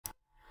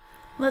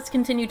let's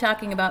continue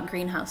talking about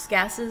greenhouse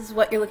gases.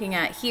 What you're looking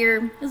at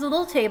here is a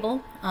little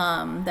table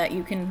that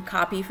you can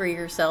copy for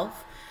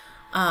yourself.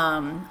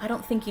 I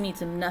don't think you need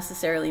to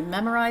necessarily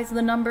memorize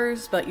the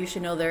numbers, but you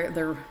should know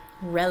their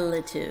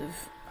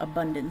relative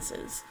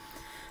abundances.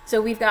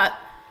 So we've got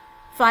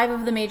 5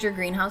 of the major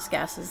greenhouse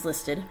gases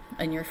listed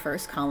in your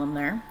first column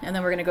there, and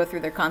then we're going to go through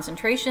their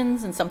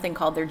concentrations and something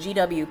called their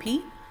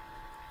GWP,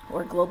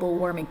 or global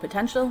warming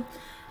potential,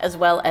 as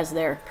well as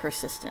their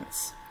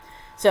persistence.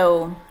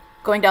 So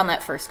going down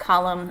that first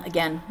column,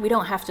 again, we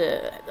don't have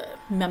to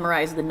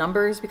memorize the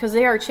numbers because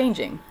they are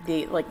changing.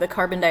 The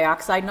carbon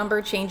dioxide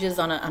number changes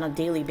on a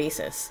daily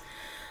basis.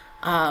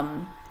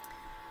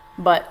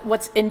 But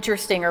what's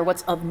interesting, or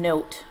what's of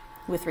note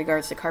with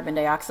regards to carbon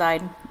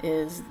dioxide,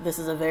 is this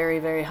is a very,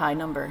 very high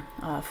number,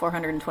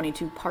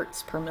 422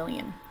 parts per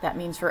million. That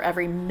means for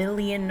every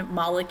million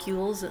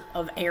molecules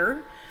of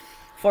air,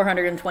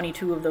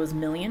 422 of those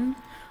million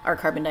are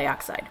carbon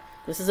dioxide.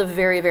 This is a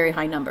very, very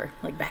high number.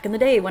 Like back in the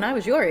day when I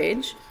was your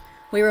age,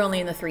 we were only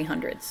in the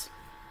 300s.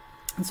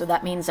 And so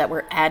that means that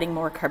we're adding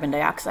more carbon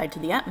dioxide to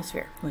the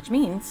atmosphere, which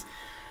means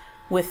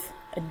with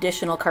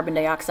additional carbon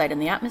dioxide in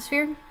the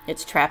atmosphere,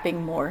 it's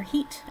trapping more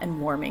heat and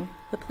warming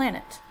the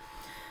planet.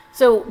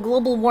 So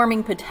global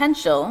warming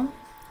potential,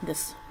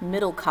 this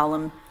middle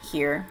column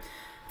here,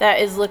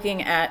 that is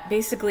looking at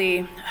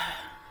basically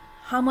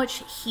how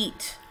much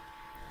heat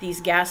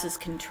these gases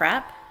can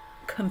trap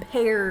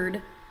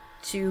compared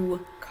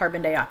to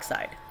carbon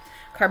dioxide.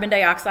 Carbon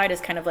dioxide is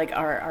kind of like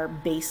our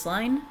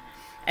baseline,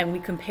 and we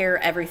compare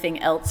everything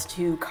else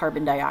to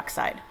carbon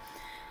dioxide.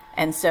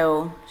 And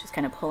so just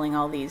kind of pulling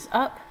all these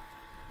up,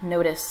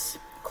 notice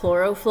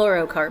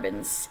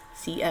chlorofluorocarbons,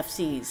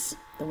 CFCs,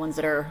 the ones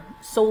that are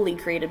solely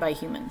created by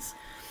humans.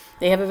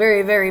 They have a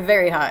very, very,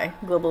 very high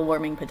global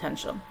warming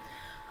potential.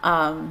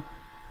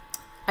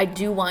 I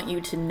do want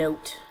you to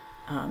note,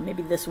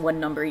 maybe this one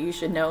number you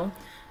should know,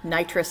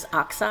 nitrous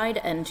oxide,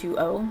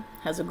 N2O,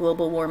 has a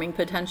global warming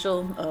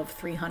potential of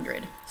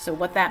 300. So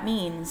what that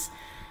means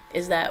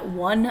is that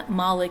one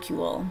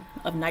molecule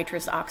of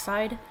nitrous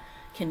oxide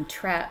can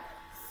trap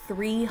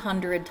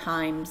 300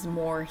 times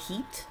more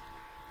heat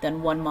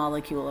than one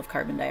molecule of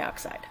carbon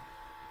dioxide.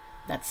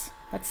 That's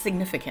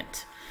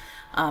significant.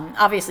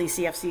 Obviously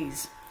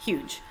CFC's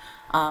huge,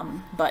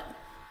 but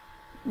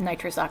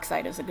nitrous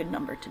oxide is a good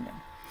number to know.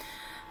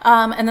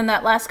 And then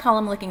that last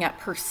column looking at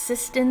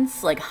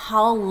persistence, like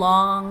how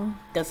long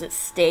does it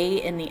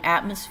stay in the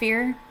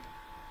atmosphere?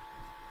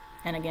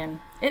 And again,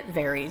 it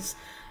varies.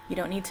 You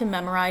don't need to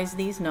memorize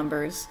these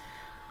numbers.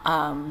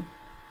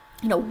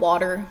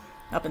 Water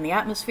up in the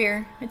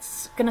atmosphere,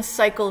 it's gonna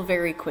cycle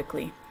very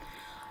quickly.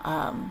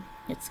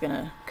 It's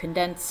gonna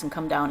condense and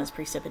come down as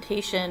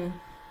precipitation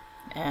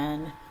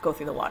and go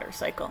through the water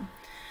cycle.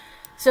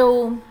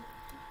 So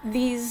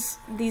these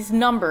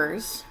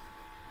numbers,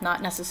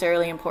 not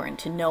necessarily important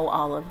to know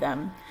all of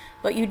them,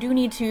 but you do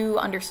need to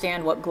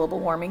understand what global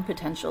warming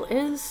potential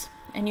is,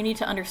 and you need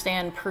to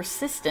understand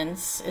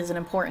persistence is an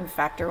important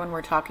factor when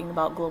we're talking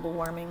about global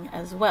warming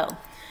as well.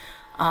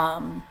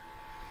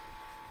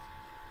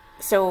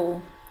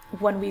 So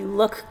when we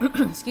look,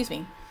 excuse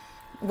me,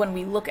 when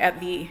we look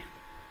at the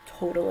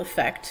total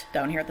effect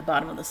down here at the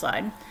bottom of the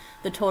slide,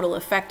 the total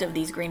effect of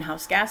these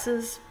greenhouse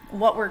gases,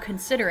 what we're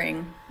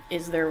considering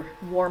is their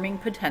warming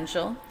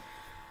potential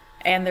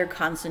and their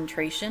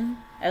concentration,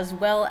 as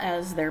well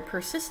as their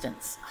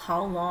persistence,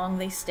 how long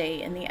they stay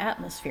in the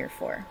atmosphere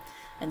for.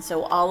 And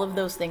so all of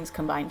those things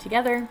combined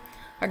together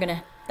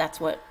that's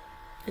what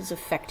is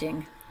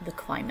affecting the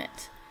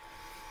climate.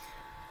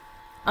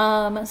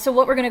 So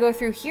what we're gonna go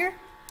through here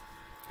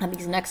on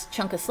these next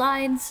chunk of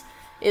slides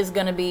is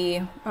gonna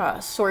be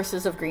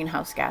sources of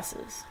greenhouse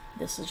gases.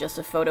 This is just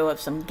a photo of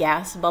some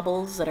gas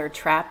bubbles that are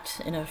trapped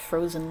in a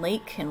frozen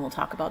lake, and we'll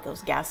talk about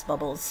those gas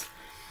bubbles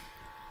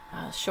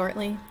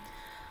shortly.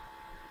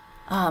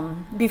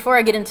 Before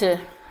I get into,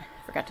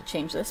 I forgot to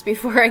change this,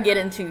 before I get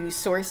into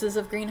sources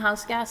of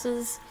greenhouse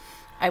gases,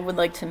 I would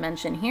like to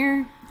mention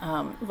here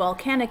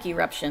volcanic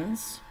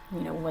eruptions,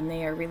 when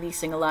they are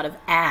releasing a lot of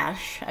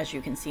ash, as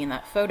you can see in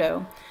that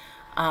photo.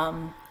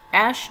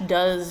 Ash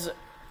does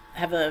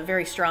have a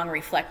very strong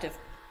reflective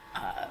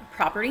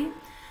property.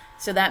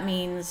 So that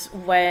means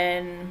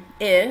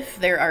if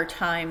there are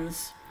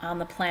times on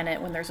the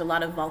planet when there's a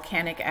lot of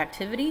volcanic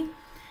activity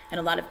and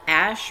a lot of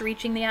ash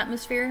reaching the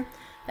atmosphere,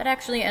 that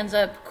actually ends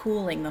up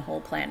cooling the whole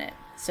planet.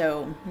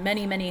 So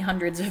many, many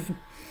hundreds of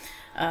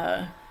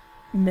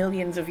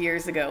millions of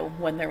years ago,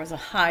 when there was a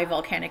high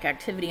volcanic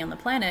activity on the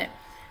planet,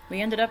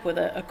 we ended up with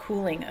a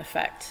cooling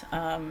effect.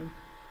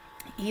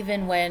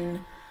 Even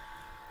when,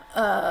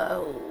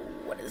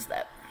 what is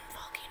that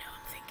volcano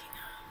I'm thinking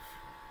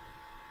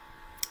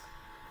of?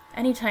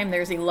 Anytime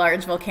there's a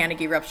large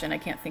volcanic eruption, I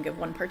can't think of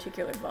one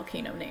particular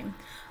volcano name.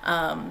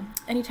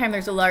 Anytime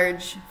there's a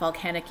large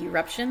volcanic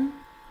eruption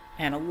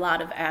and a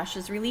lot of ash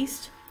is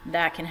released,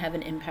 that can have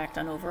an impact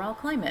on overall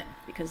climate,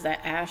 because that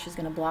ash is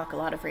going to block a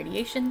lot of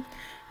radiation,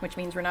 which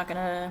means we're not going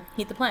to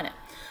heat the planet.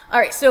 All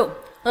right, so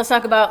let's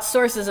talk about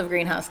sources of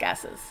greenhouse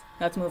gases.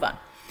 Let's move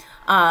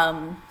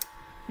on.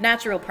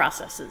 natural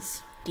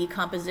processes,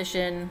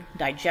 decomposition,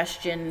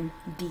 digestion,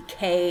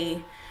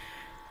 decay,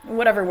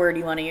 whatever word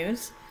you want to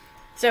use.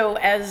 So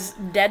as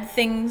dead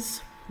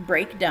things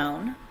break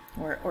down,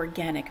 or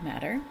organic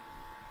matter,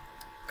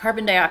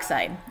 carbon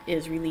dioxide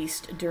is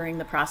released during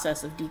the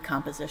process of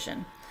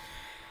decomposition.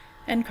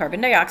 And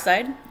carbon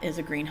dioxide is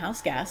a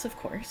greenhouse gas, of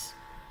course.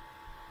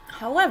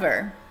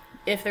 However,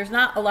 if there's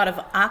not a lot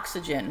of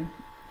oxygen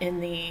in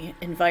the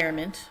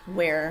environment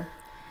where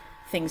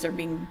things are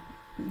being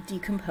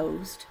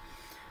decomposed,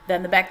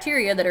 then the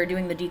bacteria that are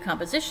doing the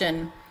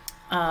decomposition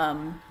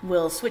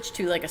will switch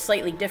to like a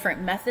slightly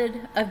different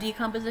method of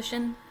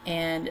decomposition,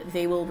 and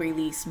they will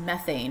release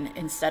methane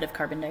instead of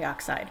carbon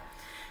dioxide.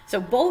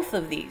 So both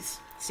of these,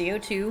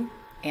 CO2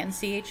 and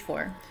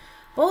CH4,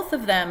 both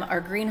of them are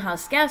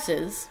greenhouse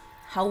gases.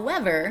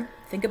 However,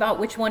 think about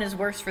which one is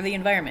worse for the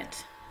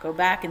environment. Go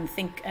back and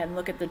think and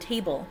look at the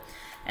table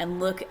and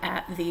look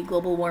at the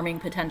global warming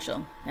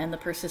potential and the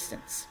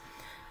persistence.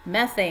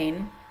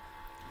 Methane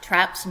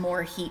traps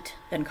more heat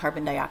than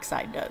carbon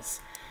dioxide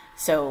does.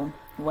 So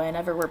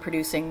whenever we're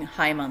producing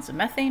high amounts of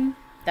methane,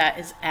 that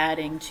is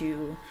adding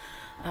to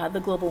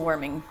the global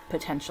warming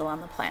potential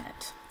on the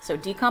planet. So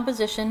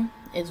decomposition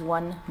is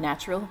one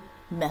natural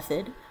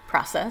method,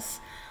 process,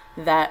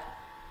 that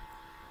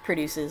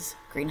produces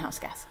greenhouse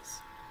gases.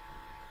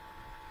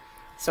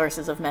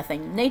 Sources of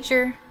methane in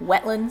nature,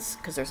 wetlands,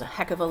 because there's a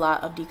heck of a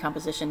lot of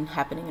decomposition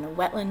happening in a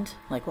wetland,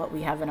 like what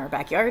we have in our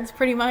backyards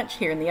pretty much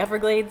here in the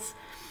Everglades.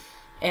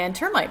 And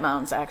termite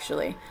mounds,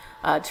 actually.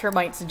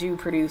 Termites do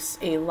produce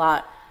a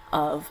lot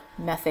of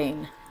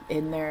methane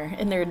in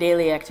their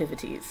daily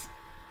activities.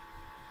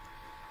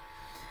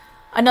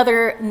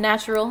 Another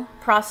natural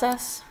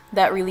process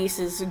that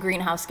releases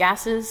greenhouse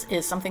gases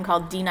is something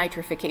called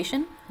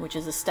denitrification, which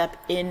is a step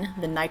in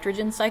the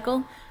nitrogen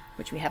cycle,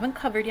 which we haven't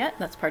covered yet.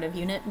 That's part of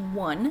Unit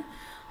 1.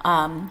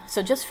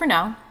 So just for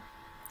now,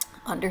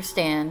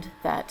 understand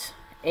that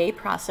a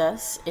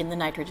process in the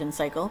nitrogen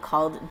cycle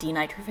called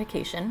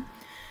denitrification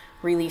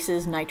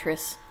releases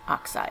nitrous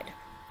oxide.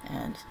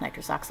 And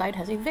nitrous oxide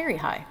has a very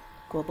high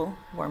global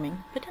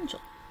warming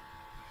potential.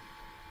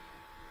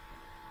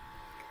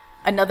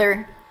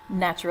 Another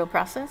natural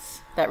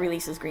process that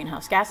releases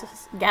greenhouse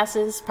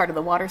gases, part of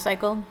the water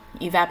cycle,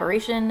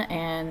 evaporation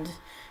and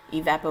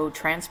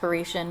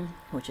evapotranspiration,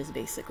 which is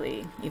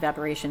basically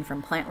evaporation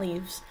from plant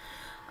leaves.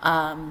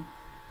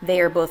 They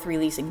are both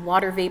releasing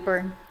water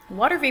vapor.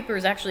 Water vapor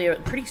is actually a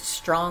pretty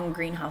strong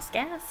greenhouse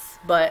gas,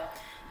 but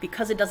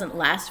because it doesn't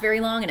last very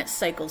long and it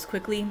cycles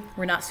quickly,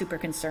 we're not super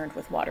concerned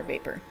with water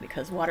vapor,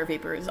 because water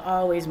vapor is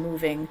always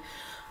moving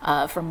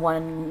from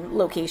one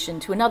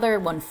location to another,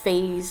 one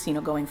phase,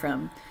 going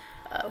from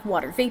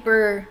water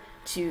vapor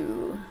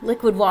to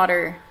liquid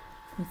water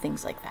and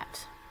things like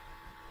that.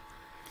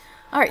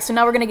 All right, so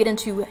now we're going to get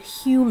into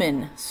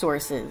human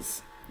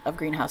sources of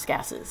greenhouse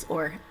gases,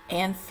 or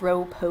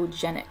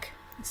anthropogenic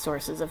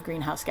sources of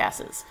greenhouse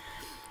gases.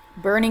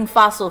 Burning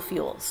fossil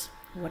fuels.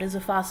 What is a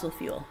fossil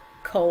fuel?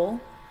 Coal,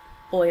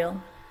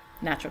 oil,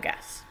 natural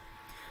gas.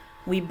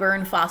 We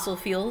burn fossil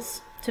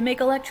fuels to make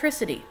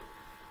electricity.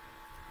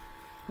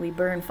 We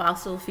burn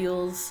fossil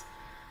fuels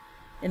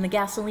in the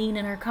gasoline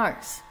in our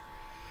cars.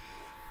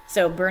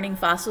 So burning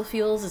fossil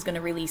fuels is going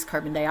to release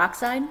carbon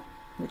dioxide,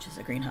 which is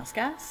a greenhouse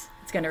gas.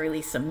 It's going to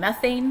release some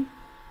methane,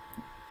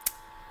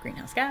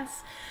 greenhouse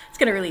gas. It's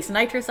going to release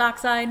nitrous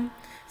oxide.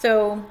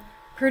 So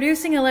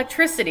producing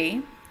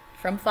electricity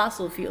from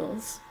fossil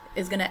fuels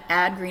is going to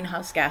add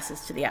greenhouse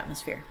gases to the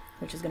atmosphere,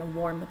 which is going to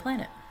warm the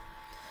planet.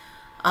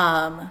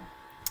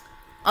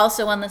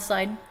 Also on this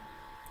slide,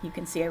 you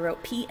can see I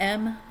wrote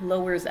PM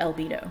lowers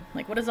albedo.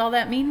 Like, what does all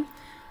that mean?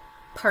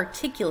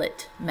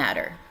 Particulate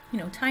matter,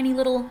 tiny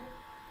little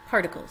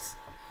particles.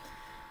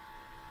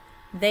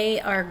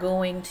 They are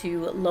going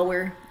to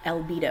lower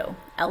albedo.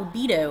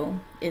 Albedo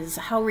is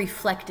how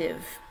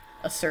reflective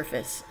a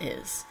surface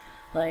is.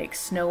 Like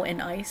snow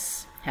and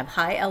ice have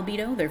high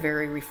albedo, they're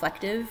very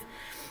reflective.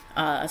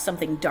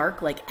 Something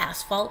dark like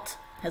asphalt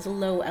has a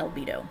low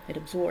albedo. It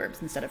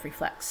absorbs instead of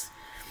reflects.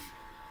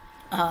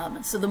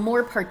 So the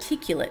more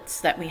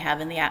particulates that we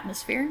have in the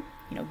atmosphere,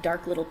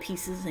 dark little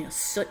pieces,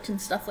 soot and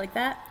stuff like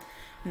that,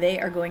 they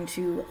are going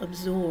to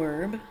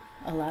absorb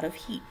a lot of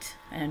heat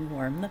and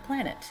warm the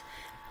planet.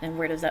 And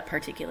where does that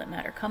particulate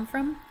matter come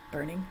from?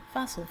 Burning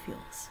fossil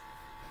fuels.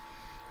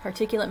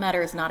 Particulate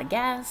matter is not a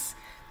gas,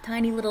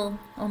 tiny little,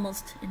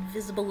 almost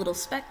invisible little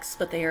specks,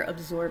 but they are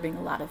absorbing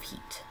a lot of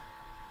heat.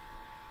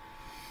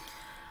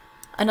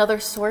 Another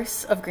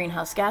source of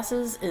greenhouse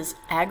gases is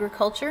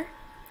agriculture,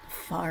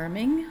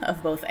 farming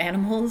of both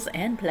animals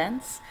and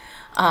plants.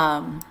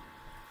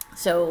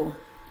 So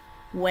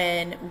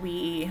when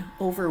we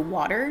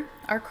overwater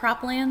our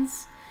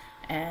croplands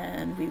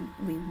and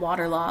we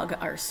waterlog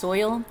our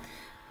soil,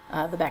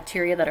 the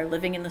bacteria that are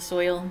living in the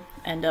soil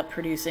end up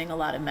producing a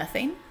lot of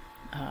methane.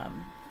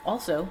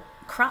 Also,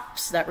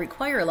 crops that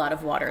require a lot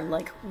of water,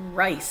 like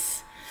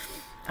rice.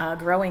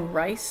 Growing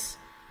rice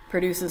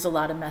produces a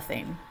lot of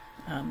methane.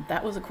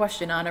 That was a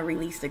question on a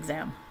released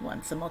exam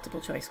once, a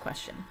multiple choice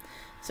question.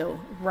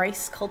 So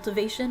rice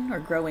cultivation or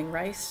growing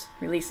rice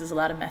releases a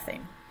lot of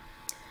methane.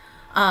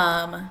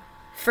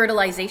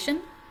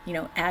 Fertilization,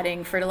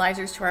 adding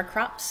fertilizers to our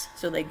crops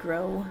so they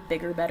grow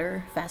bigger,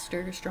 better,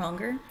 faster,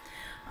 stronger.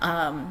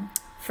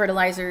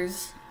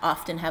 Fertilizers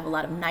often have a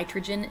lot of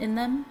nitrogen in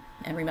them.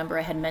 And remember,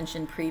 I had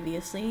mentioned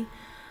previously,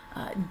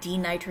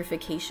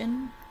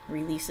 denitrification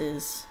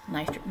releases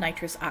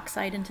nitrous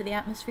oxide into the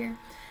atmosphere.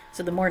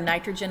 So the more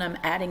nitrogen I'm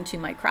adding to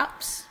my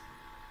crops,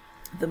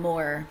 the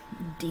more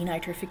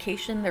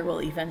denitrification there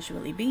will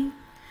eventually be,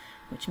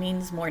 which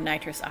means more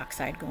nitrous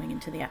oxide going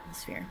into the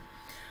atmosphere.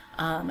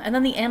 And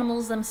then the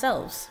animals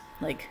themselves,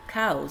 like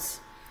cows,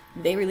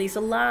 they release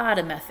a lot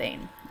of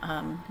methane.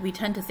 We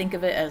tend to think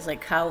of it as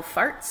like cow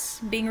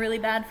farts being really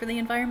bad for the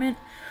environment,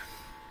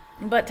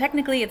 but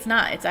technically it's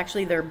not. It's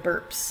actually their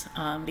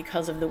burps,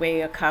 because of the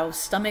way a cow's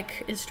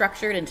stomach is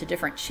structured into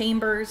different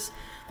chambers.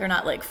 They're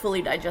not like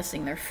fully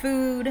digesting their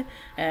food,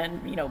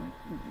 and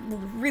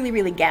really,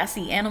 really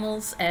gassy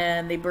animals,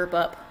 and they burp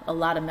up a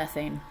lot of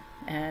methane.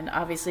 And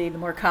obviously the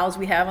more cows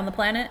we have on the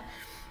planet,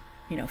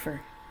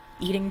 for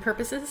eating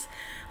purposes,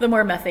 the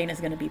more methane is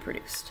going to be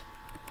produced.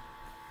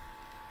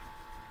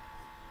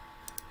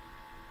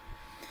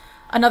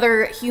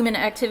 Another human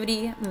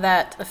activity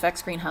that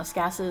affects greenhouse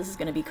gases is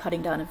going to be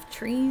cutting down of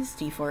trees,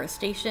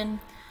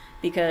 deforestation,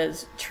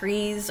 because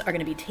trees are going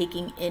to be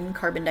taking in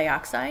carbon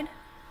dioxide.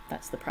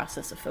 That's the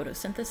process of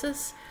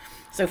photosynthesis.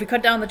 So if we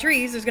cut down the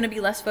trees, there's going to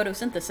be less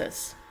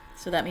photosynthesis.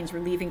 So that means we're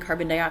leaving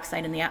carbon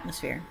dioxide in the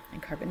atmosphere,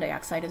 and carbon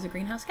dioxide is a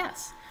greenhouse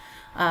gas.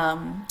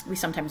 We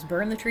sometimes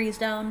burn the trees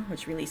down,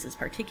 which releases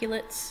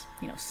particulates,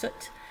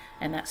 soot,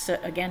 and that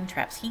soot again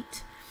traps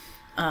heat.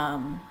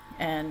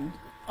 And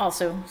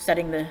also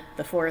setting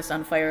the forest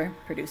on fire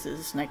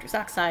produces nitrous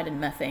oxide and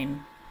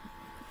methane,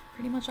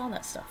 pretty much all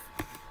that stuff.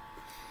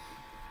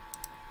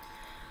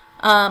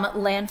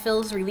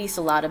 Landfills release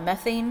a lot of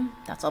methane.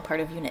 That's all part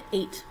of Unit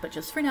 8, but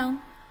just for now,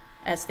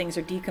 as things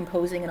are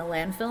decomposing in a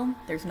landfill,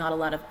 there's not a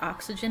lot of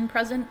oxygen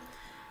present,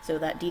 so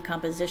that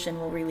decomposition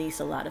will release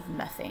a lot of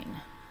methane.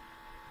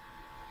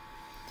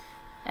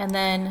 And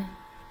then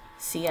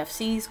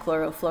CFCs,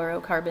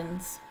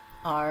 chlorofluorocarbons,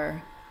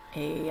 are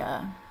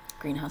a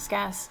greenhouse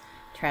gas,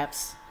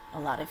 traps a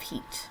lot of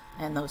heat.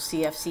 And those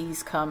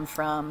CFCs come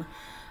from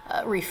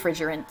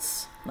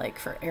refrigerants, like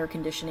for air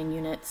conditioning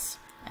units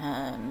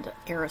and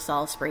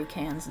aerosol spray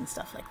cans and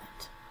stuff like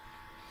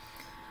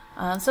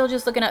that. So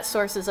just looking at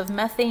sources of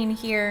methane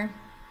here,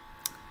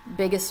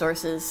 biggest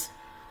sources,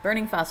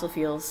 burning fossil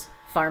fuels,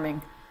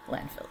 farming,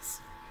 landfills.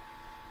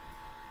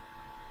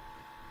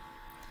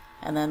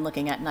 And then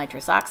looking at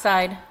nitrous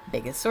oxide,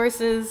 biggest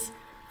sources,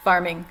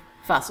 farming,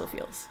 fossil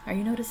fuels. Are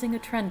you noticing a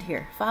trend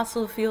here?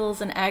 Fossil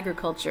fuels and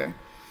agriculture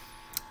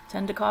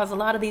tend to cause a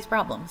lot of these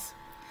problems.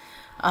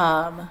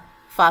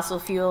 Fossil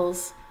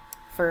fuels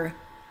for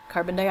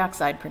carbon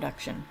dioxide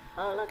production.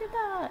 Oh, look at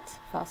that.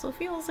 Fossil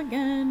fuels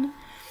again.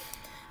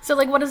 So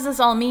what does this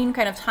all mean?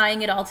 Kind of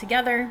tying it all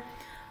together.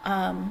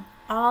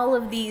 All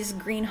of these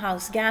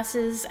greenhouse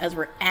gases, as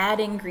we're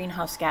adding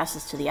greenhouse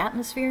gases to the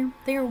atmosphere,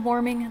 they are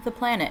warming the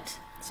planet.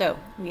 So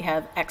we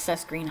have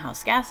excess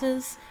greenhouse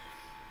gases.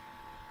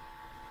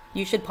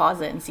 You should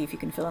pause it and see if you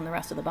can fill in the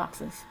rest of the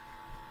boxes.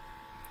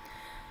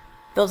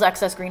 Those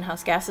excess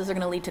greenhouse gases are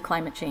going to lead to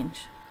climate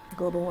change,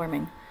 global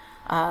warming.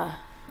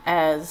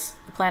 As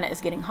the planet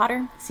is getting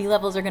hotter, sea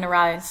levels are going to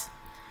rise,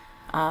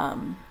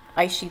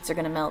 ice sheets are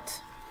going to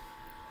melt,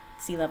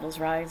 sea levels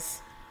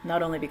rise,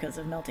 not only because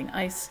of melting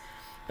ice,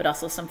 but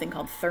also something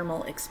called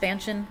thermal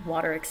expansion.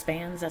 Water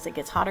expands as it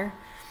gets hotter.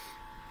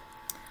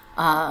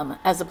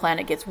 As the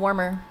planet gets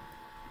warmer,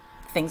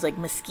 things like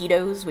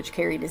mosquitoes, which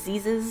carry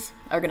diseases,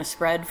 are going to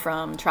spread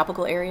from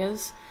tropical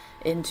areas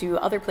into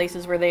other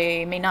places where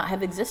they may not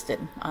have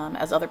existed.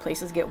 As other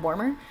places get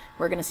warmer,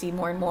 we're going to see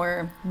more and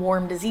more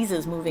warm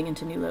diseases moving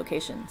into new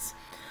locations,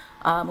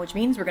 which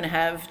means we're going to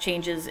have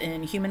changes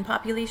in human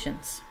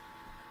populations,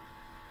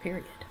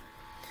 period.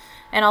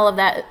 And all of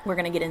that we're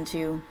going to get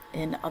into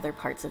in other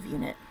parts of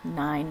Unit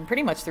 9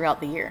 pretty much throughout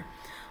the year.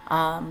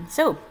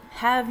 So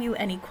have you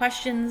any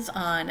questions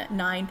on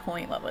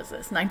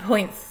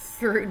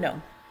 9.3,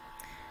 no,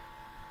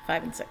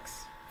 5 and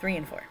 6, 3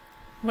 and 4,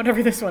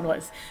 whatever this one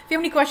was. If you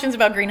have any questions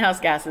about greenhouse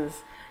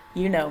gases,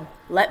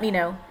 let me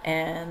know,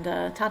 and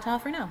ta-ta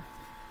for now.